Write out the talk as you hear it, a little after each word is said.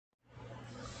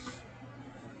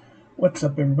What's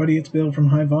up, everybody? It's Bill from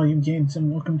High Volume Games,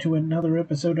 and welcome to another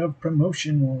episode of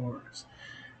Promotion Wars.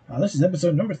 This is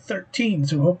episode number 13,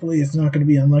 so hopefully it's not going to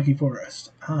be unlucky for us.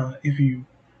 If you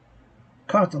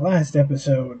caught the last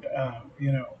episode,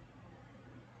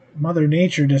 Mother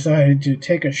Nature decided to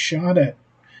take a shot at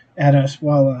us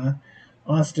while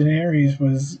Austin Aries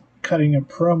was cutting a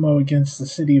promo against the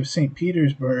city of St.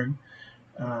 Petersburg.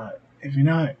 If you're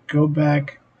not, go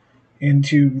back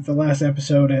into the last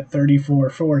episode at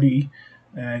 34:40,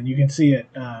 and you can see it.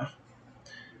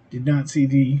 Did not see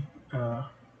the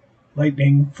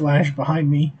lightning flash behind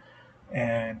me,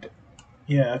 and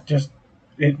yeah,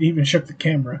 it even shook the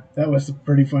camera. That was the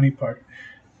pretty funny part.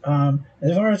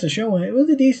 As far as the show went, it was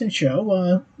a decent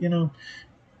show.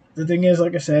 The thing is,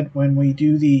 like I said, when we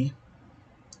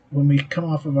come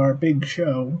off of our big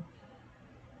show,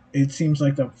 it seems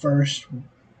like the first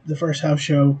house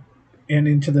show and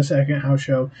into the second house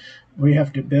show, we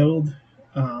have to build.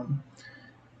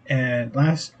 And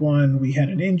last one, we had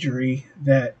an injury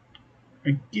that,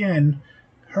 again,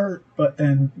 hurt, but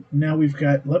then now we've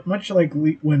got, much like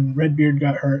when Redbeard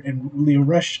got hurt and Lio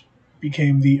Rush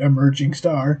became the emerging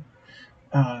star,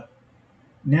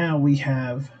 now we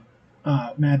have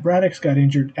Mad Braddock's got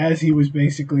injured as he was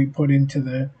basically put into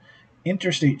the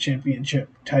Interstate Championship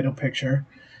title picture,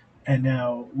 and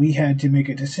now we had to make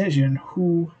a decision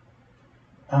who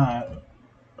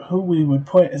we would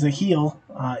put as a heel.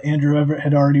 Andrew Everett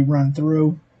had already run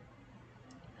through.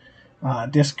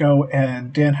 Disco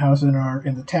and Danhausen are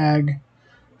in the tag.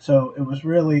 So it was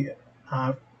really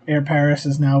Air Paris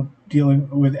is now dealing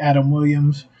with Adam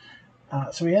Williams.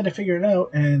 So we had to figure it out,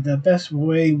 and the best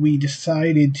way we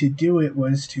decided to do it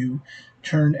was to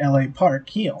turn LA Park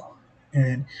heel.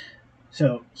 And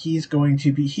so he's going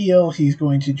to be heel. He's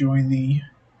going to join the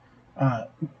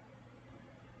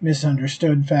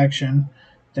misunderstood faction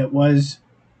that was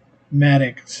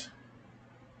Maddox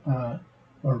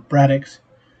or Braddock's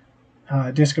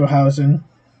Discohausen.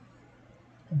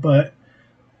 But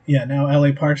yeah, now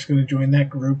LA Park's going to join that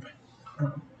group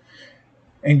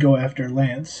and go after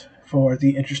Lance for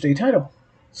the interstate title.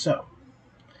 So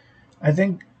I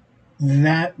think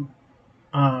that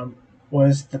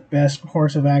was the best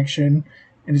course of action,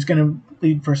 and it's going to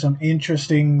lead for some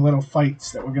interesting little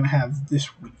fights that we're going to have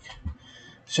this week.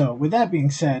 So with that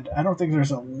being said, I don't think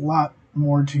there's a lot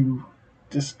more to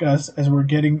discuss as we're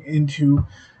getting into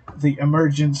the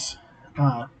Emergence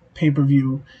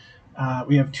pay-per-view.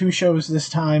 We have two shows this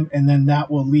time, and then that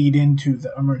will lead into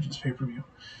the Emergence pay-per-view.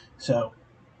 So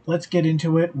let's get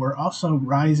into it. We're also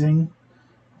rising.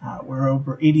 We're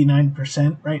over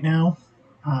 89% right now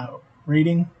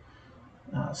rating.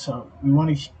 So we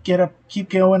want to keep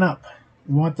going up.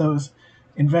 We want those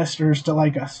investors to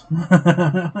like us.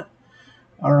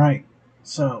 All right,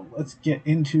 so let's get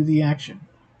into the action.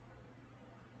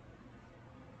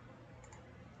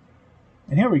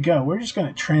 And here we go. We're just going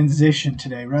to transition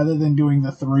today. Rather than doing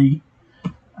the three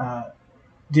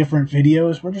different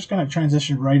videos, we're just going to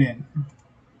transition right in.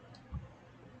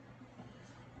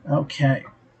 Okay.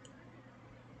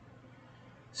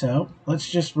 So let's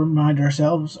just remind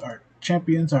ourselves, our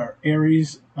champions are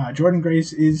Aries. Jordan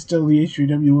Grace is still the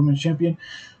H3W Women's Champion.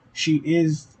 She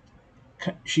is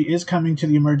coming to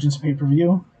the Emergence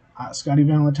pay-per-view. Scotty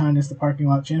Valentine is the Parking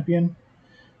Lot Champion.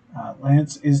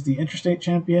 Lance is the Interstate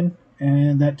Champion.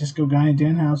 And that Disco Guy and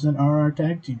Danhausen are our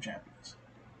tag team champions.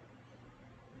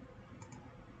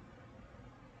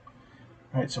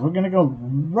 Alright, so we're going to go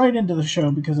right into the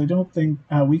show because I don't think...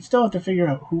 we still have to figure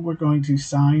out who we're going to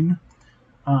sign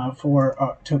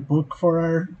to book for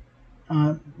our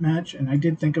match. And I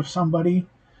did think of somebody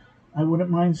I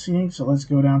wouldn't mind seeing. So let's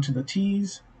go down to the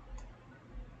tees.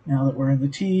 Now that we're in the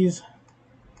tees.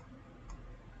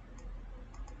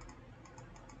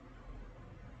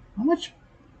 How much...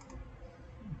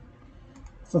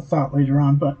 a thought later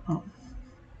on, but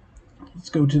let's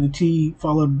go to the T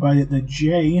followed by the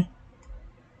J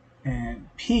and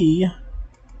P,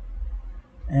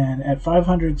 and at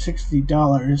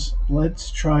 $560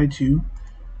 let's try to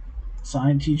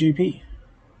sign TJP.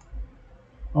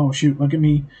 Oh shoot, look at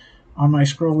me on my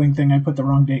scrolling thing, I put the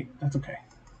wrong date. That's okay.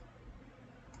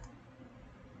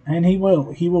 And he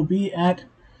will be at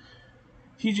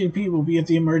TJP will be at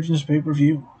the Emergence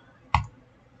pay-per-view.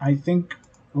 I think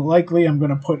likely I'm going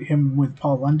to put him with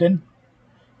Paul London,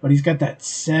 but he's got that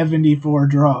 74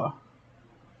 draw.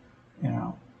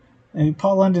 And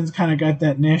Paul London's kind of got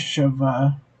that niche of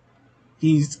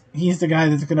he's the guy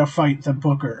that's going to fight the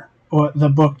booker or the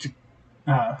booked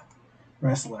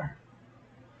wrestler.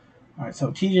 All right,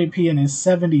 so TJP and his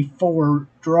 74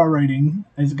 draw rating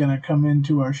is going to come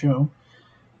into our show.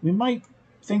 We might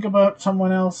think about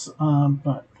someone else,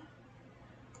 but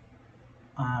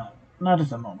Not at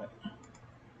the moment.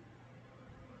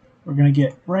 We're going to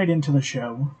get right into the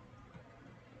show.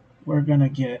 We're going to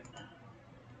get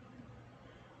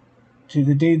to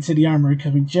the Dade City Armory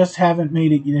because we just haven't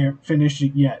made it there, finished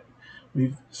it yet.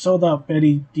 We've sold out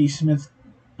Betty D. Smith.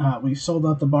 We've sold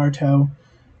out the Bartow.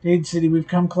 Dade City, we've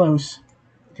come close.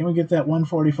 Can we get that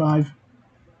 145?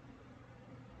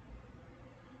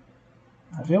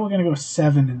 I feel we're going to go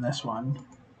 7 in this one.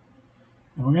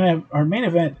 And we're going to have our main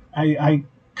event. I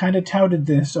kind of touted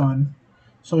this on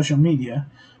social media,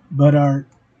 but our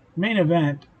main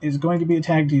event is going to be a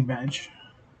tag team match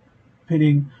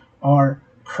pitting our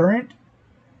current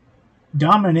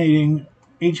dominating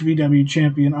HVW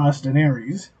champion Austin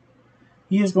Aries.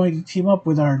 He is going to team up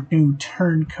with our new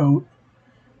turncoat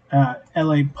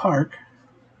LA Park,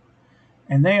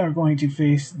 and they are going to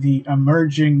face the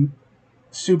emerging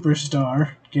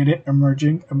superstar. Get it?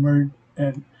 Emergence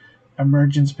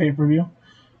pay-per-view.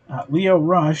 Lio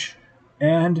Rush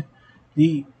and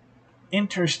the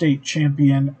interstate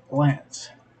champion Lance.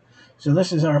 So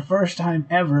this is our first time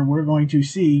ever we're going to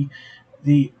see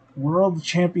the world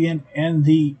champion and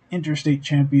the interstate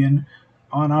champion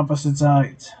on opposite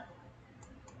sides.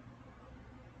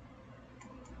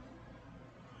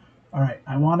 Alright,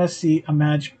 I want to see a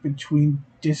match between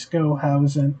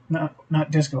Danhausen,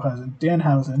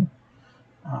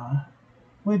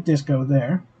 with Disco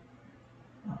there.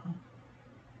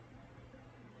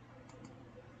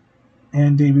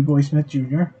 And Davey Boy Smith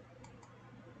Jr.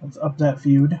 Let's up that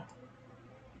feud.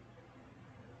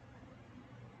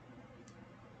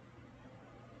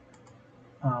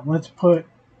 Let's put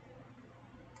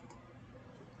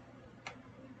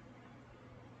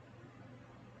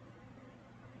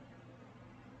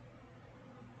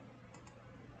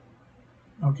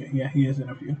okay, yeah, he is in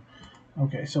a feud.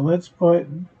 Okay, so let's put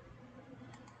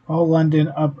Paul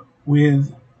London up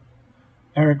with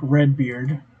Eric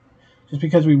Redbeard, just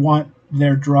because we want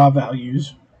their draw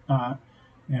values.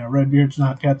 Redbeard's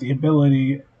not got the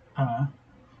ability,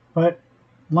 but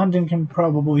London can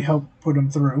probably help put him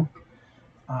through.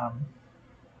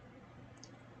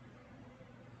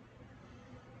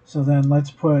 So then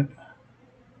let's put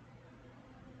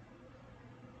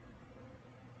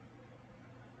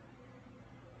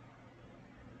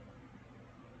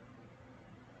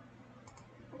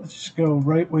let's just go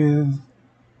right with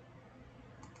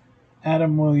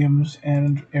Adam Williams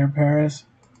and Air Paris.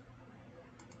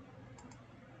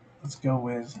 Let's go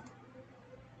with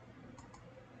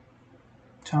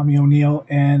Tommy O'Neill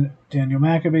and Daniel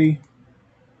Maccabee.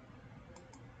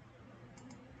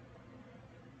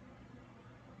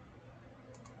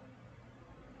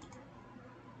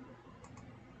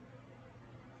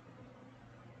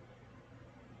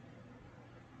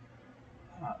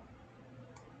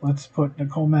 Let's put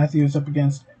Nicole Matthews up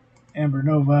against Amber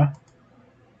Nova.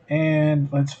 And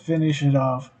let's finish it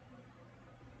off.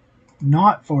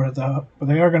 Not for the... But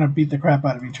they are going to beat the crap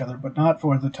out of each other, but not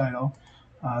for the title.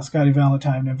 Scotty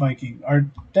Valentine and Viking.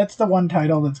 That's the one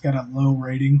title that's got a low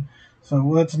rating. So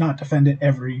let's not defend it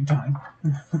every time.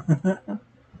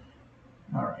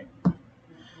 Alright.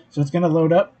 So it's going to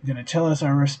load up. It's going to tell us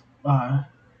our...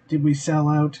 did we sell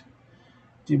out?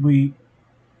 Did we...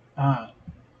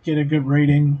 get a good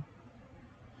rating?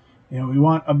 We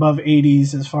want above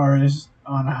 80s as far as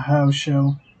on a house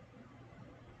show.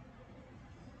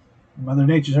 Mother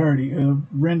Nature's already a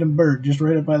random bird just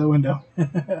right up by the window.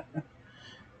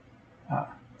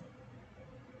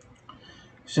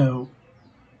 So,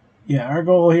 yeah, our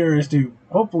goal here is to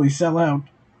hopefully sell out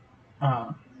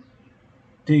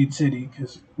Dade City,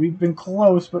 because we've been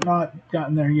close but not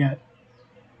gotten there yet.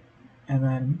 And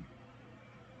then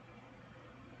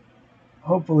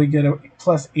hopefully get a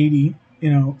plus 80,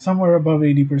 somewhere above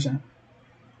 80%.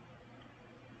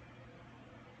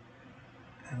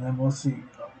 And then we'll see.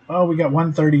 Oh, we got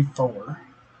 134.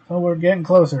 So we're getting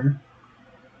closer.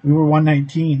 We were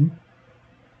 119.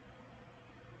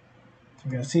 So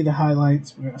we're going to see the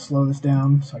highlights. We're going to slow this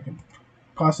down so I can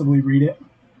possibly read it.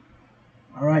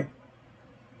 All right.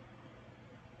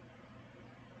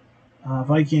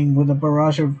 Viking with a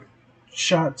barrage of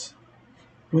shots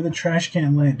with a trash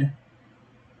can lid.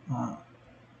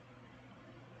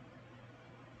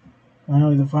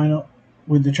 Finally, the final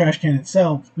with the trash can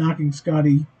itself, knocking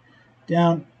Scotty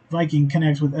down. Viking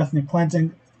connects with ethnic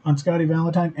cleansing on Scotty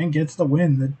Valentine and gets the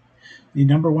win. The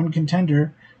number one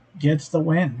contender gets the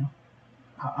win.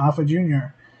 Alpha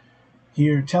Jr.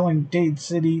 here telling Dade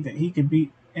City that he could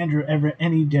beat Andrew Everett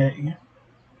any day.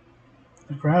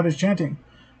 The crowd is chanting,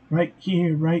 right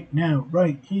here, right now,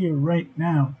 right here, right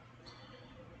now.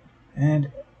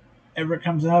 And Everett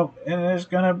comes out, and there's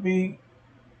going to be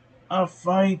a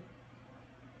fight.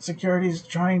 Security's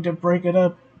trying to break it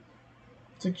up.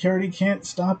 Security can't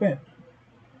stop it.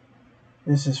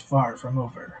 This is far from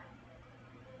over.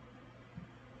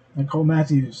 Nicole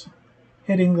Matthews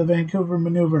hitting the Vancouver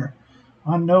maneuver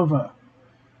on Nova,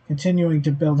 continuing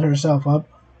to build herself up.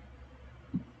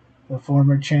 The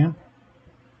former champ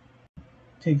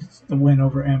takes the win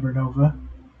over Amber Nova.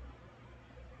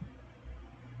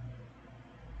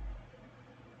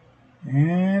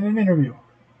 And an interview.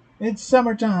 It's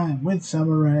summertime with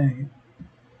Summer Rae.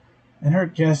 And her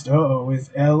guest, is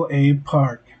L.A.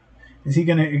 Park. Is he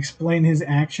going to explain his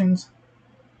actions?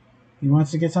 He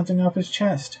wants to get something off his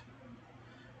chest.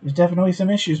 There's definitely some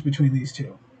issues between these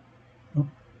two. Oh,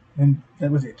 and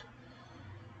that was it.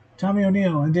 Tommy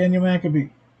O'Neill and Daniel Maccabee.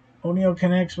 O'Neill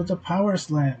connects with a power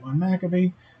slam on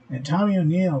Maccabee, and Tommy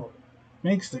O'Neill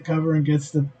makes the cover and gets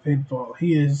the pinfall.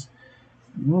 He is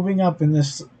moving up in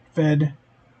this Fed.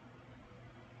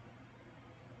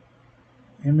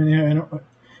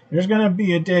 There's going to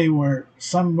be a day where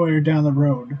somewhere down the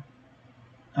road,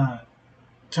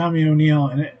 Tommy O'Neill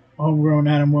and homegrown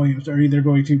Adam Williams are either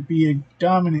going to be a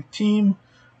dominant team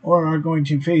or are going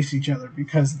to face each other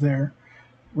because they're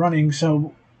running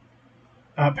so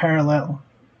parallel.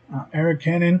 Eric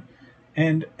Cannon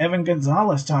and Evan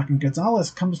Gonzalez talking.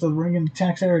 Gonzalez comes to the ring and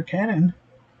attacks Eric Cannon.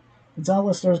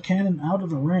 Gonzalez throws Cannon out of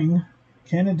the ring.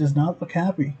 Cannon does not look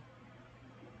happy.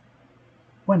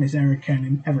 When is Eric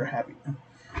Cannon ever happy?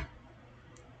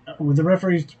 With the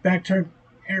referee's back turned,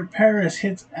 Air Paris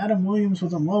hits Adam Williams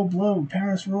with a low blow.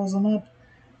 Paris rolls him up,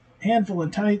 handful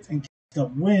of tights, and gets the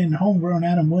win. Homegrown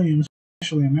Adam Williams,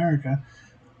 especially America,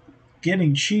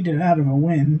 getting cheated out of a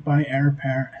win by Air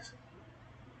Paris.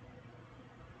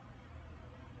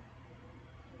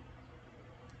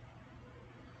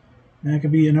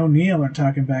 Maccabee and O'Neill are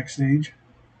talking backstage.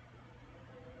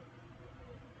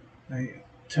 They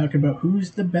talk about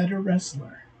who's the better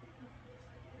wrestler.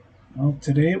 Well,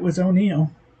 today it was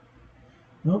O'Neill.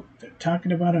 Nope, they're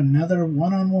talking about another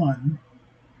one-on-one.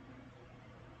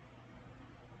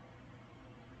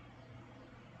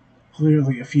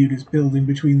 Clearly a feud is building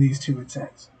between these two, it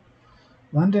says.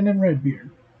 London and Redbeard.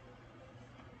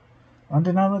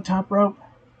 London on the top rope.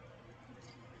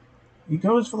 He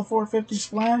goes for the 450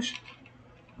 splash,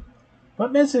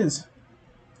 but misses.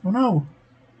 Oh no.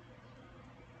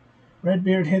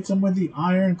 Redbeard hits him with the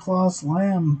Iron Claw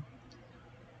Slam.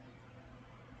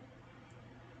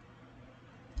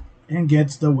 And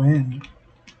gets the win.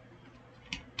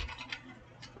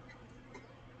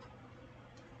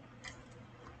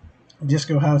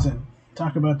 Disco Housen.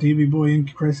 Talk about Davey Boy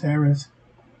and Chris Harris.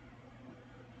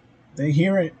 They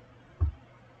hear it.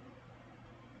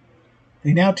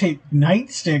 They now take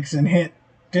nightsticks and hit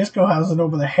Disco Housen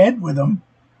over the head with them.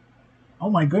 Oh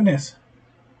my goodness.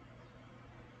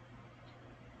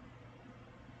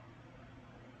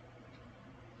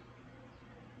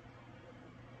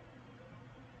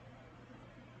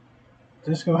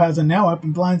 Disco Housen now up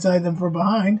and blindside them from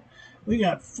behind. We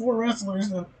got 4 wrestlers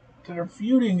that are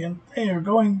feuding and they are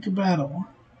going to battle.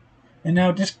 And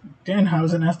now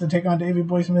Danhausen has to take on Davey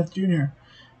Boy Smith Jr.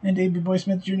 And Davey Boy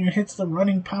Smith Jr. hits the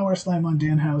running power slam on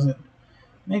Danhausen.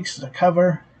 Makes the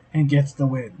cover and gets the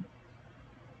win.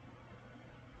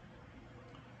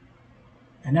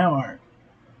 And now our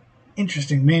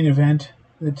interesting main event.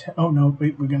 We're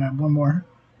going to have one more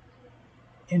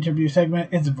interview segment.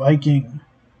 It's Viking.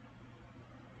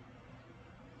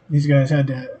 These guys had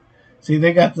to... See,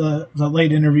 they got the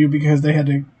late interview because they had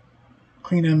to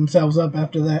clean themselves up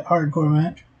after that hardcore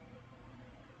match.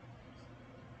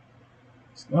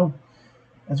 So,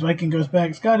 as Viking goes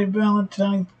back, Scotty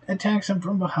Valentine attacks him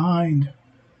from behind.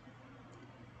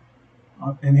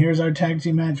 And here's our tag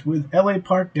team match with L.A.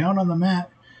 Park down on the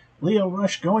mat. Lio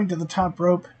Rush going to the top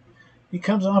rope. He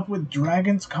comes off with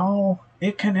Dragon's Call.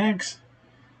 It connects.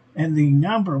 And the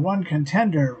number 1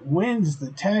 contender wins the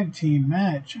tag team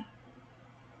match,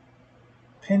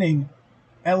 pinning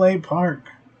L.A. Park.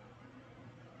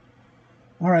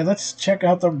 Alright, let's check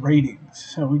out the ratings.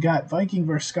 So we got Viking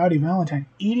versus Scotty Valentine,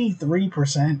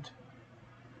 83%.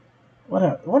 What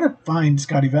a fine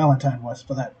Scotty Valentine was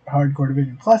for that hardcore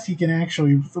division. Plus, he can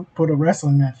actually put a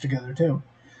wrestling match together, too.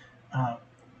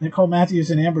 Nicole Matthews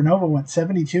and Amber Nova went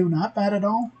 72. Not bad at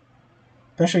all,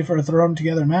 especially for a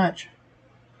thrown-together match.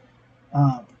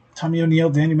 Tommy O'Neill,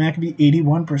 Danny Maccabee,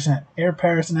 81%. Air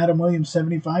Paris and Adam Williams,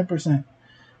 75%.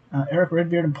 Eric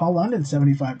Redbeard and Paul London,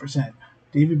 75%.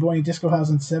 Davey Boy and Disco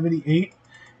Housen, 78%.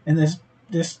 And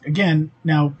this again,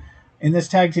 now, in this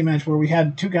tag team match where we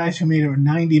had 2 guys who made it a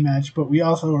 90 match, but we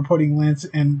also were putting Lance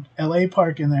and L.A.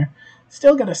 Park in there,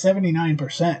 Still got a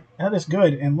 79%. That is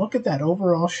good. And look at that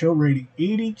overall show rating,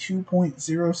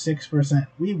 82.06%.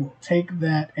 We will take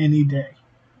that any day.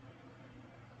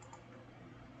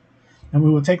 And we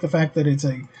will take the fact that it's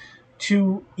a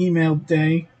 2 email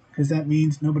day, because that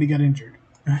means nobody got injured.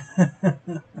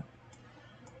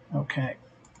 Okay.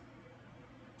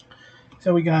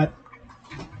 So we got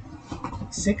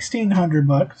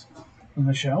 $1,600 from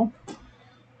the show.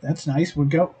 That's nice.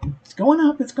 It's going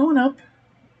up. It's going up.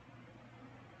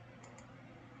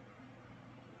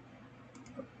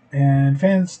 And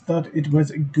fans thought it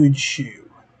was a good shoe.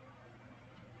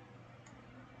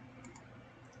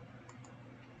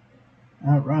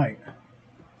 All right.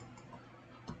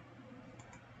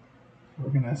 We're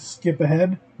going to skip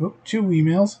ahead. Oh, 2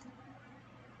 emails.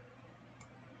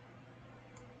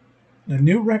 The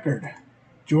new record.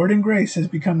 Jordan Grace has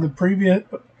broken the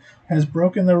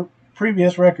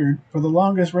previous record for the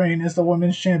longest reign as the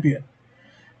women's champion.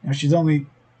 Now she's only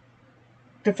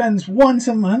defends once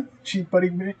a month. She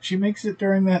makes it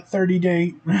during that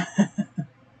 30-day.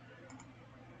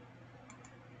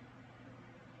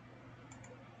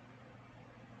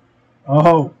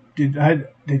 Oh,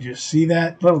 did you see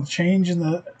that little change in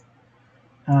the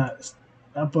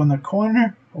up on the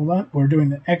corner? Hold on, we're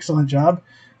doing an excellent job.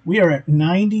 We are at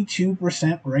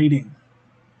 92% rating.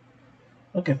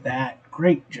 Look at that,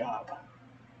 great job.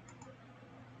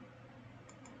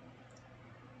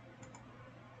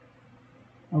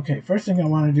 Okay, first thing I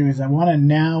want to do is I want to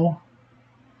now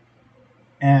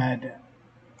add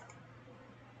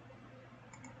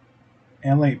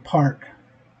LA Park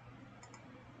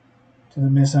to the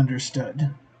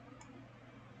misunderstood.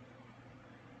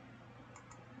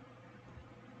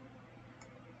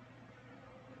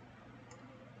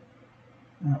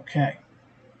 Okay.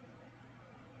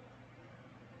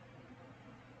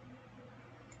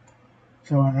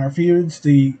 So on our feuds,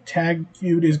 the tag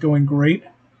feud is going great.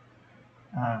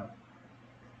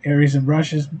 Aries and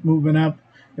Rush is moving up.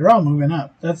 They're all moving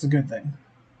up. That's a good thing.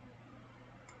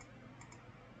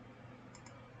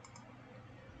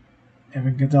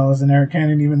 Evan Gonzalez and Eric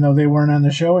Cannon, even though they weren't on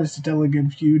the show, is still a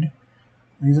good feud.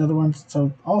 These other ones,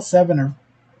 so all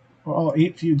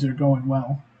 8 feuds are going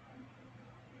well.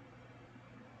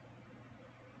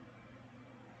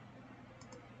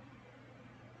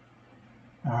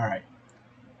 All right.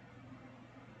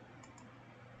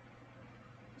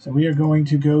 So we are going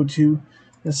to go to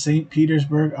the St.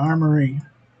 Petersburg Armory.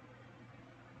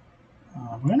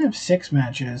 We're going to have 6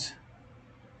 matches.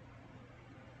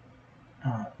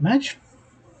 Match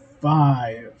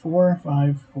 5. 4,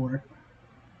 5, 4.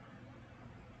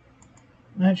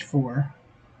 Match 4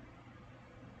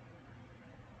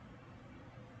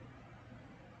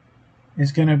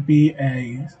 is going to be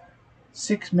a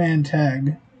 6-man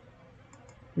tag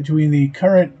between the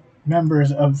current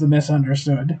members of the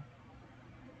Misunderstood,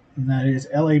 and that is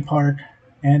LA Park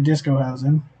and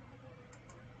Discohausen.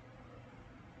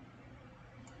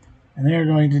 And they're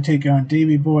going to take on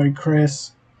Davey Boy,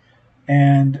 Chris,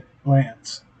 and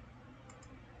Lance.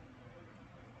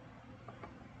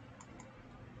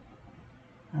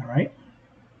 All right.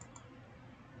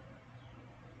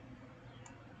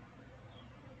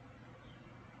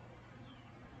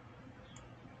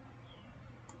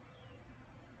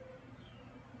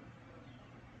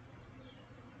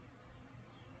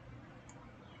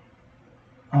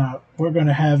 We're going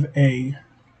to have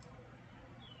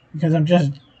because I'm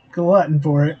just glutton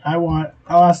for it, I want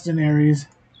Austin Aries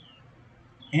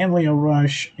and Lio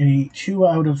Rush in a 2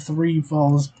 out of 3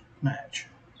 falls match.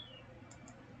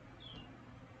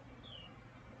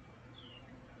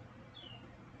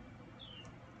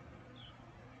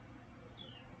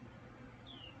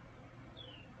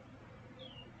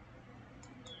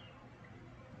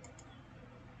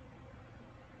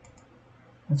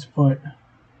 Let's put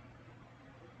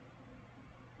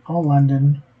Paul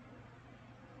London.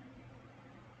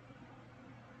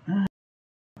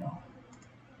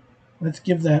 Let's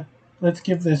give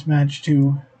this match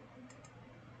to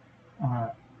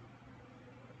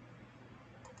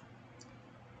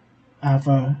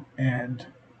Alpha and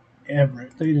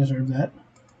Everett. They deserve that.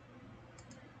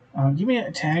 Give me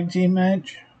a tag team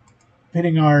match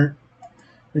pitting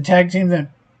the tag team that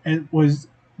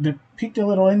piqued a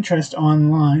little interest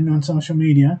online on social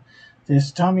media.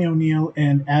 This Tommy O'Neill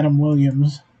and Adam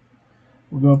Williams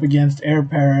will go up against Air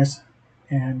Paris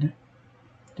and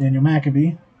Daniel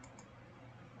McAbee.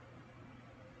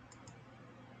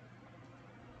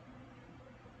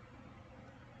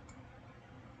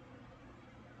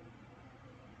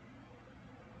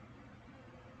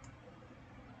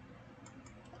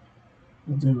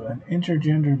 We'll do an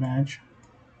intergender match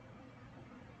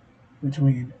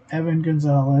between Evan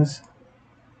Gonzalez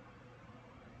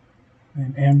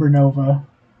and Amber Nova.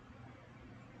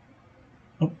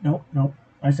 Oh, no, no.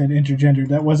 I said intergender.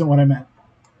 That wasn't what I meant.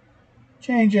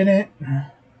 Changing it.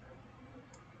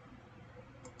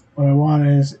 What I want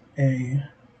is a...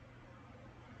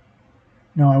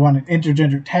 No, I want an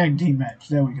intergender tag team match.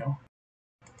 There we go.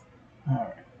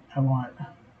 Alright. I want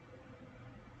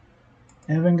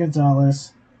Evan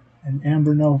Gonzalez and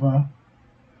Amber Nova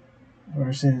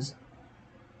versus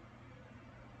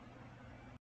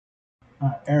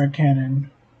Eric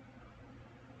Cannon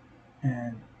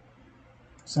and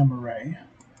Summer Rae.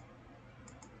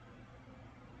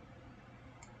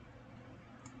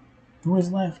 Who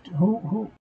is left?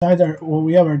 Who? Besides our... Well,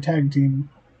 we have our tag team.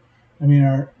 I mean,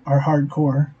 our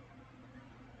hardcore.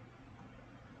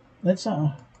 Let's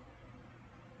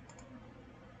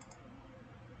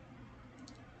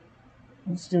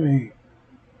do a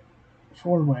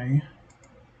 4-way.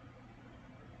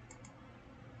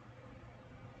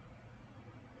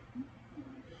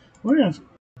 We're gonna...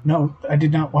 No, I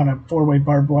did not want a 4-way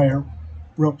barbed wire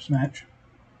ropes match.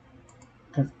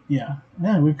 Cause yeah,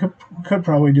 we could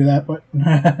probably do that, but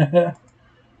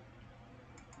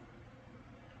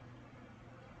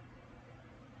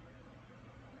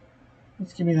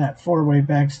let's give me that 4-way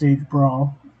backstage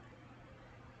brawl.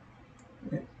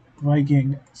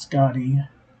 Viking, Scotty,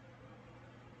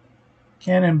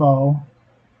 Cannonball,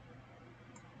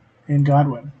 and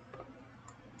Godwin.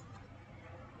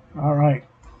 All right.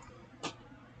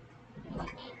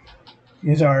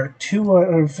 Is our 2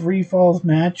 out of 3 falls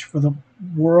match for the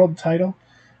world title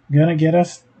gonna get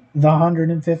us the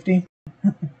 150?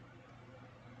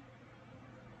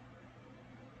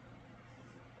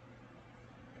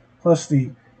 Plus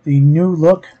the new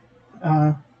look,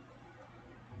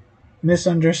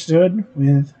 Misunderstood,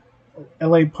 with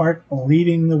LA Park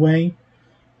leading the way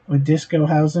with Disco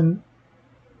Hausen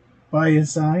by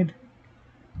his side.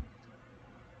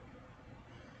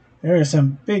 There are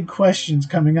some big questions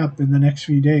coming up in the next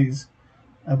few days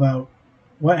about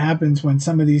what happens when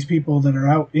some of these people that are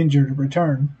out injured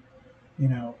return. You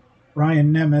know,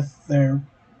 Ryan Nemeth, they're...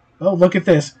 Oh, look at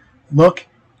this. Look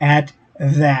at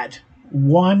that.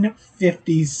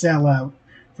 150 sellout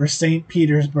for St.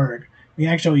 Petersburg. We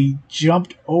actually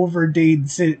jumped over Dade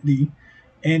City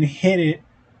and hit it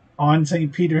on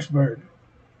St. Petersburg.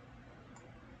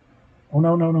 Oh,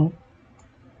 no, no, no.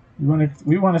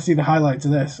 We want to see the highlights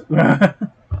of this.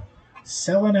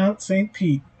 Selling out St.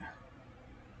 Pete.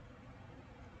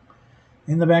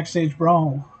 In the backstage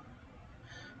brawl.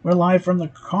 We're live from the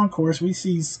concourse. We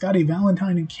see Scotty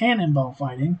Valentine and Cannonball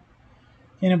fighting.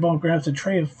 Cannonball grabs a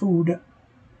tray of food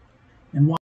and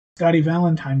waffles Scotty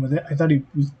Valentine with it. I thought he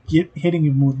was hitting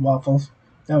him with waffles.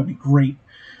 That would be great.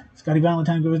 Scotty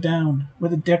Valentine goes down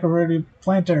with a decorative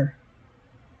planter.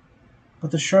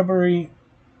 But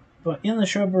in the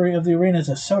shrubbery of the arena is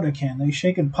a soda can. They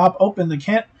shake and pop open the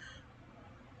can.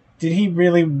 Did he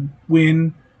really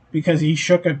win because he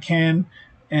shook a can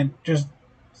and just,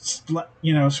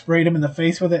 sprayed him in the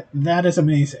face with it? That is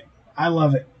amazing. I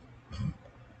love it.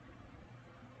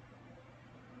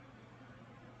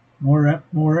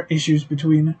 More issues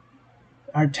between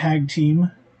our tag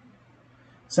team.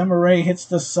 Summer Rae hits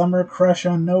the Summer Crush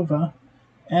on Nova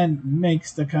and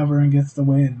makes the cover and gets the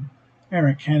win.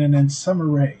 Eric Cannon and Summer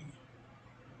Rae.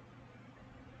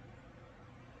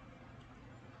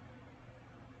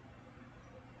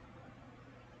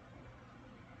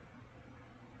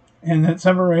 And that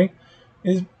Summer Rae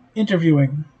is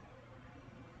interviewing.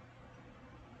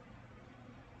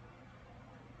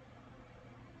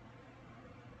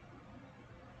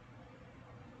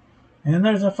 And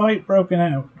there's a fight broken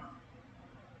out.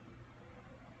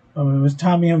 Oh, it was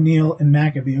Tommy O'Neill and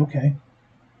Maccabee. Okay.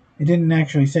 It didn't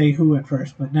actually say who at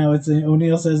first, but now it's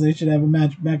O'Neill says they should have a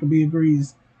match. Maccabee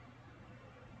agrees.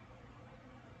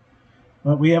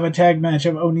 But we have a tag match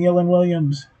of O'Neill and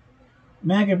Williams.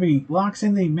 Maccabee locks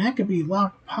in the Maccabee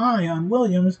lock pie on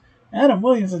Williams. Adam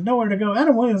Williams has nowhere to go.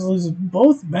 Adam Williams loses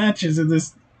both matches in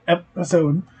this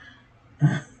episode.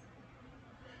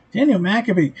 Daniel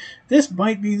Maccabee, this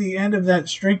might be the end of that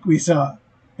streak we saw.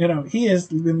 He has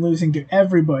been losing to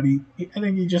everybody. I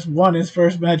think he just won his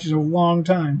first match in a long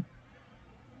time.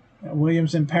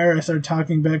 Williams and Paris are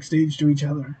talking backstage to each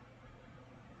other.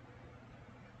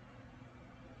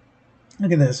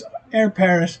 Look at this. Air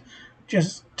Paris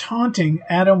just taunting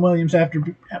Adam Williams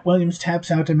after Williams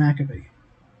taps out to Maccabee.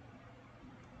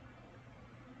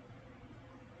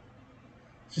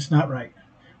 It's just not right.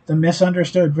 The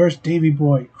Misunderstood versus Davey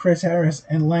Boy, Chris Harris,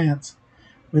 and Lance.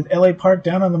 With LA Park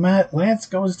down on the mat, Lance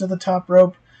goes to the top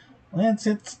rope. Lance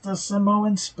hits the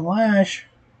Samoan splash.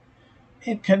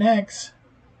 It connects.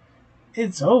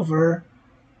 It's over.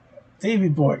 Davey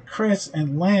Boy, Chris,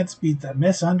 and Lance beat the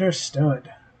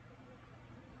Misunderstood.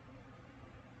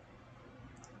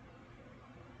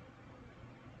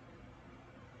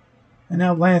 And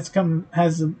now Lance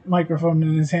has the microphone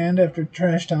in his hand after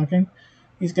trash talking.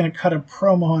 He's going to cut a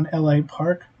promo on LA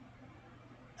Park.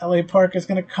 LA Park is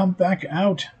going to come back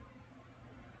out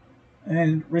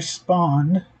and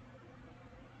respond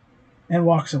and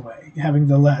walks away, having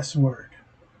the last word.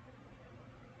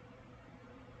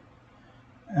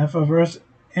 Alpha versus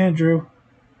Andrew.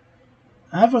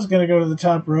 Alpha's going to go to the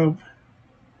top rope.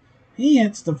 He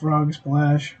hits the frog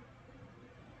splash.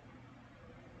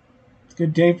 It's a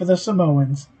good day for the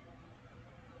Samoans.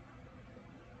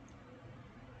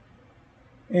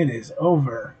 It is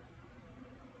over.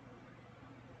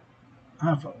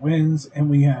 Alpha wins, and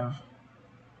we have...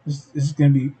 This is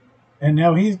going to be... And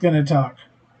now he's going to talk.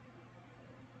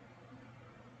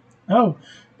 Oh,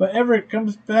 but Everett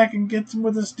comes back and gets him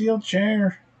with a steel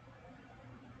chair.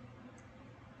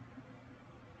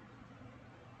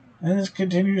 And this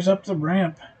continues up the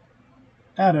ramp.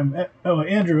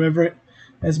 Andrew Everett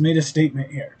has made a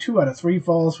statement here. 2 out of 3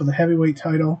 falls for the heavyweight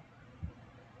title.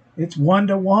 It's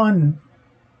 1-1.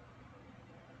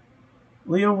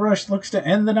 Lio Rush looks to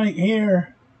end the night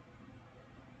here.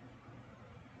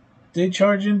 They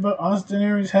charge in, but Austin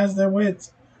Aries has their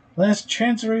wits. Last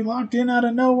Chancery locked in out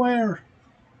of nowhere.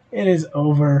 It is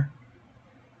over.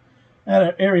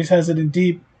 Aries has it in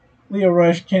deep. Lio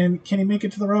Rush, can he make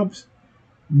it to the ropes?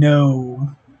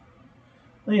 No.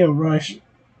 Lio Rush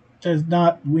does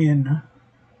not win.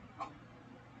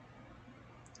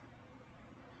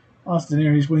 Austin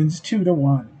Aries wins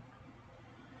 2-1.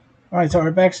 Alright, so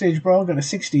our backstage brawl got a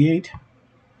 68.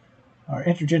 Our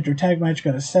intergender tag match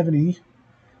got a 70.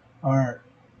 Our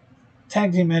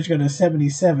tag team match got a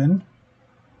 77.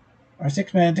 Our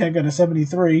 6-man tag got a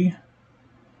 73.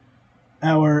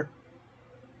 Our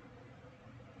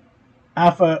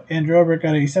Alpha Andrew Everett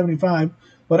got a 75.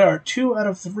 But our 2 out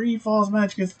of 3 falls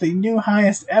match gets the new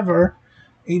highest ever,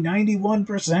 a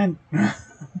 91%.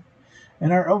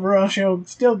 And our overall show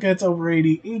still gets over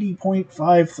 80,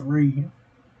 80.53.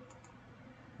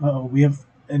 Uh-oh, we have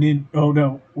an oh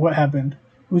no, what happened?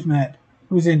 Who's mad?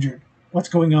 Who's injured? What's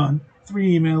going on?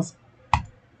 3 emails.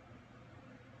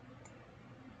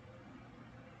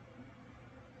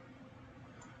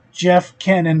 Jeff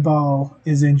Cannonball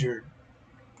is injured.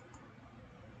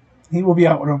 He will be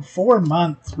out for 4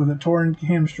 months with a torn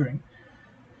hamstring.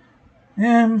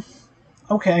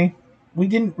 Okay. We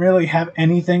didn't really have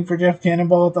anything for Jeff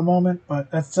Cannonball at the moment,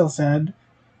 but that's still sad.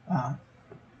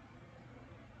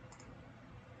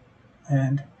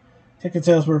 And ticket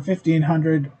sales were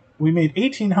 1,500. We made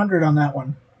 1,800 on that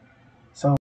one.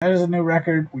 So that is a new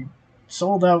record. We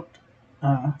sold out.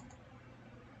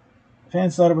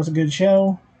 Fans thought it was a good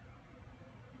show.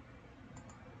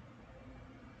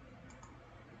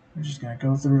 We're just going to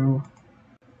go through.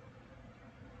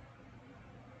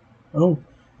 Oh,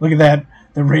 look at that.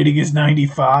 The rating is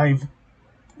 95.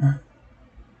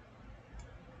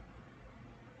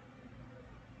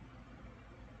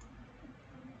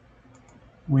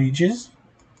 Wages.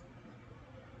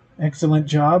 Excellent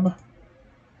job.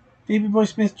 Davey Boy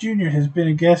Smith Jr. has been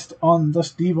a guest on The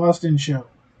Steve Austin Show.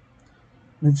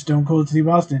 With Stone Cold Steve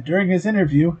Austin. During his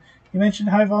interview, he mentioned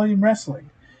high volume wrestling.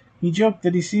 He joked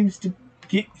that he seemed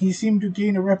to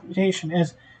gain a reputation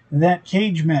as that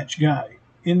cage match guy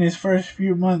in his first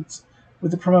few months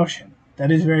with the promotion.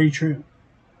 That is very true.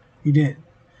 He did.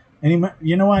 And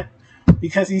you know what?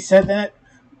 Because he said that,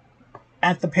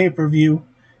 at the pay-per-view,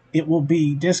 it will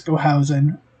be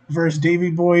Discohausen versus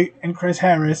Davey Boy and Chris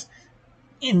Harris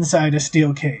inside a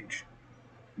steel cage.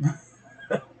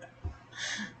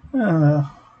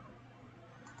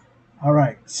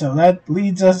 Alright, so that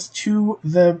leads us to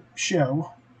the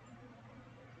show.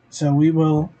 So we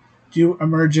will do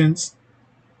Emergence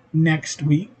next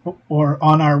week, or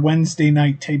on our Wednesday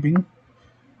night taping.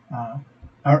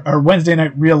 Our Wednesday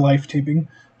night real life taping.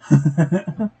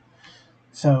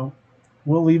 So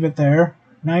we'll leave it there.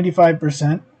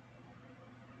 95%.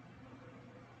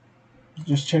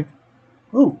 Just check.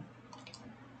 Ooh.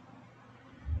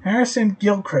 Harrison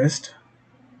Gilchrist.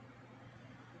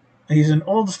 He's an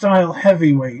old style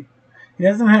heavyweight. He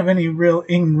doesn't have any real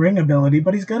in-ring ability,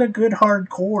 but he's got a good hard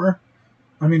core.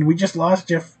 I mean, we just lost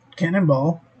Jeff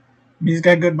Cannonball. He's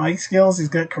got good mic skills. He's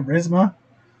got charisma.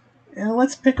 And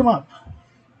let's pick him up.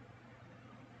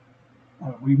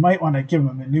 We might want to give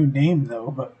him a new name,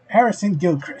 though, but Harrison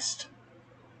Gilchrist.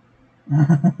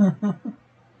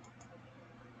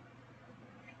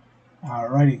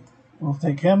 Alrighty. We'll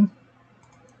take him.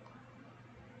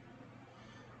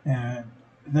 And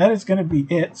that is going to be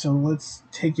it. So let's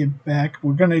take it back.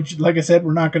 We're going to, like I said,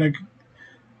 we're not going to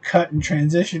cut and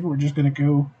transition, we're just going to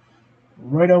go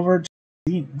right over to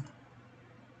the scene.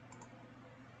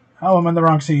 Oh, I'm on the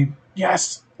wrong scene.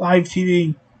 Yes, live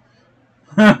TV.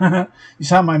 You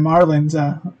saw my Marlins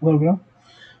logo.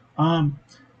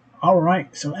 All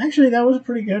right. So actually, that was a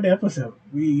pretty good episode.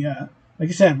 We, like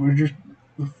I said, we're just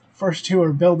the first two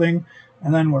are building,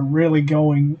 and then we're really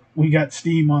going. We got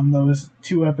steam on those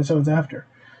 2 episodes after.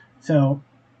 So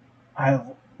I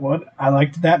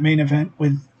liked that main event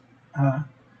with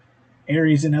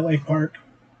Aries in LA Park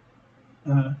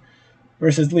uh,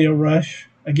 versus Lio Rush.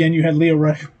 Again, you had Lio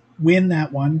Rush win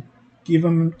that one,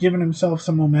 giving himself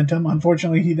some momentum.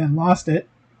 Unfortunately, he then lost it.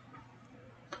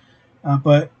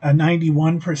 But a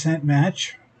 91%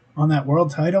 match on that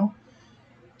world title,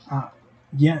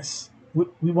 yes,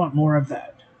 we want more of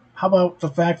that. How about the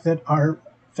fact that our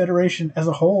federation as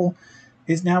a whole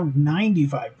is now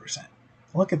 95%?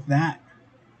 Look at that.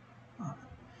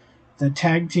 The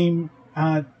tag team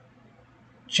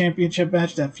championship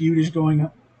match, that feud is going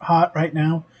hot right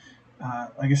now.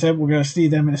 Like I said, we're going to see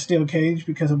them in a steel cage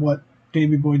because of what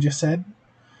Davey Boy just said.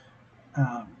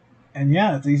 And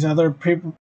yeah, these other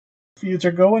feuds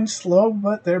are going slow,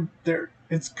 but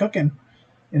it's cooking.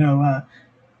 You know,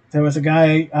 there was a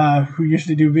guy who used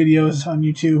to do videos on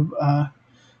YouTube.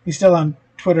 He's still on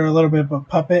Twitter a little bit, but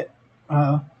Puppet.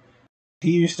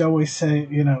 He used to always say,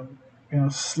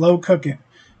 slow cooking.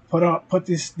 Put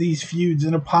these feuds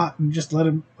in a pot and just let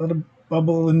them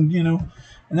bubble, and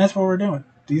and that's what we're doing.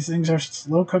 These things are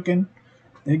slow cooking.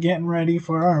 They're getting ready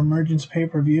for our Emergence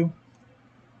pay-per-view.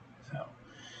 So,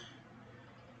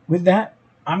 with that,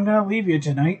 I'm gonna leave you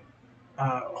tonight.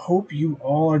 Hope you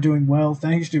all are doing well.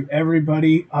 Thanks to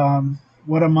everybody.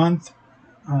 What a month.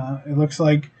 It looks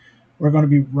like we're going to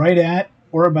be right at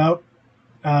or about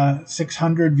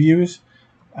 600 views.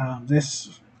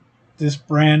 This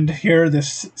brand here,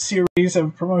 this series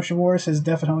of Promotion Wars has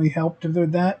definitely helped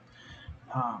with that.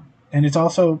 And it's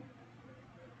also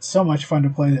so much fun to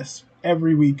play this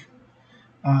every week.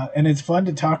 And it's fun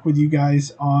to talk with you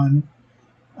guys on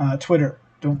Twitter.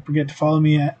 Don't forget to follow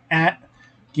me at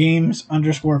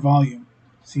games_volume.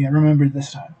 See, I remembered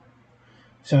this time.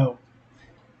 So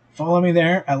follow me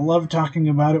there. I love talking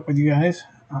about it with you guys.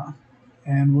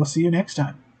 And we'll see you next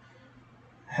time.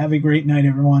 Have a great night,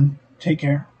 everyone. Take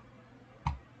care.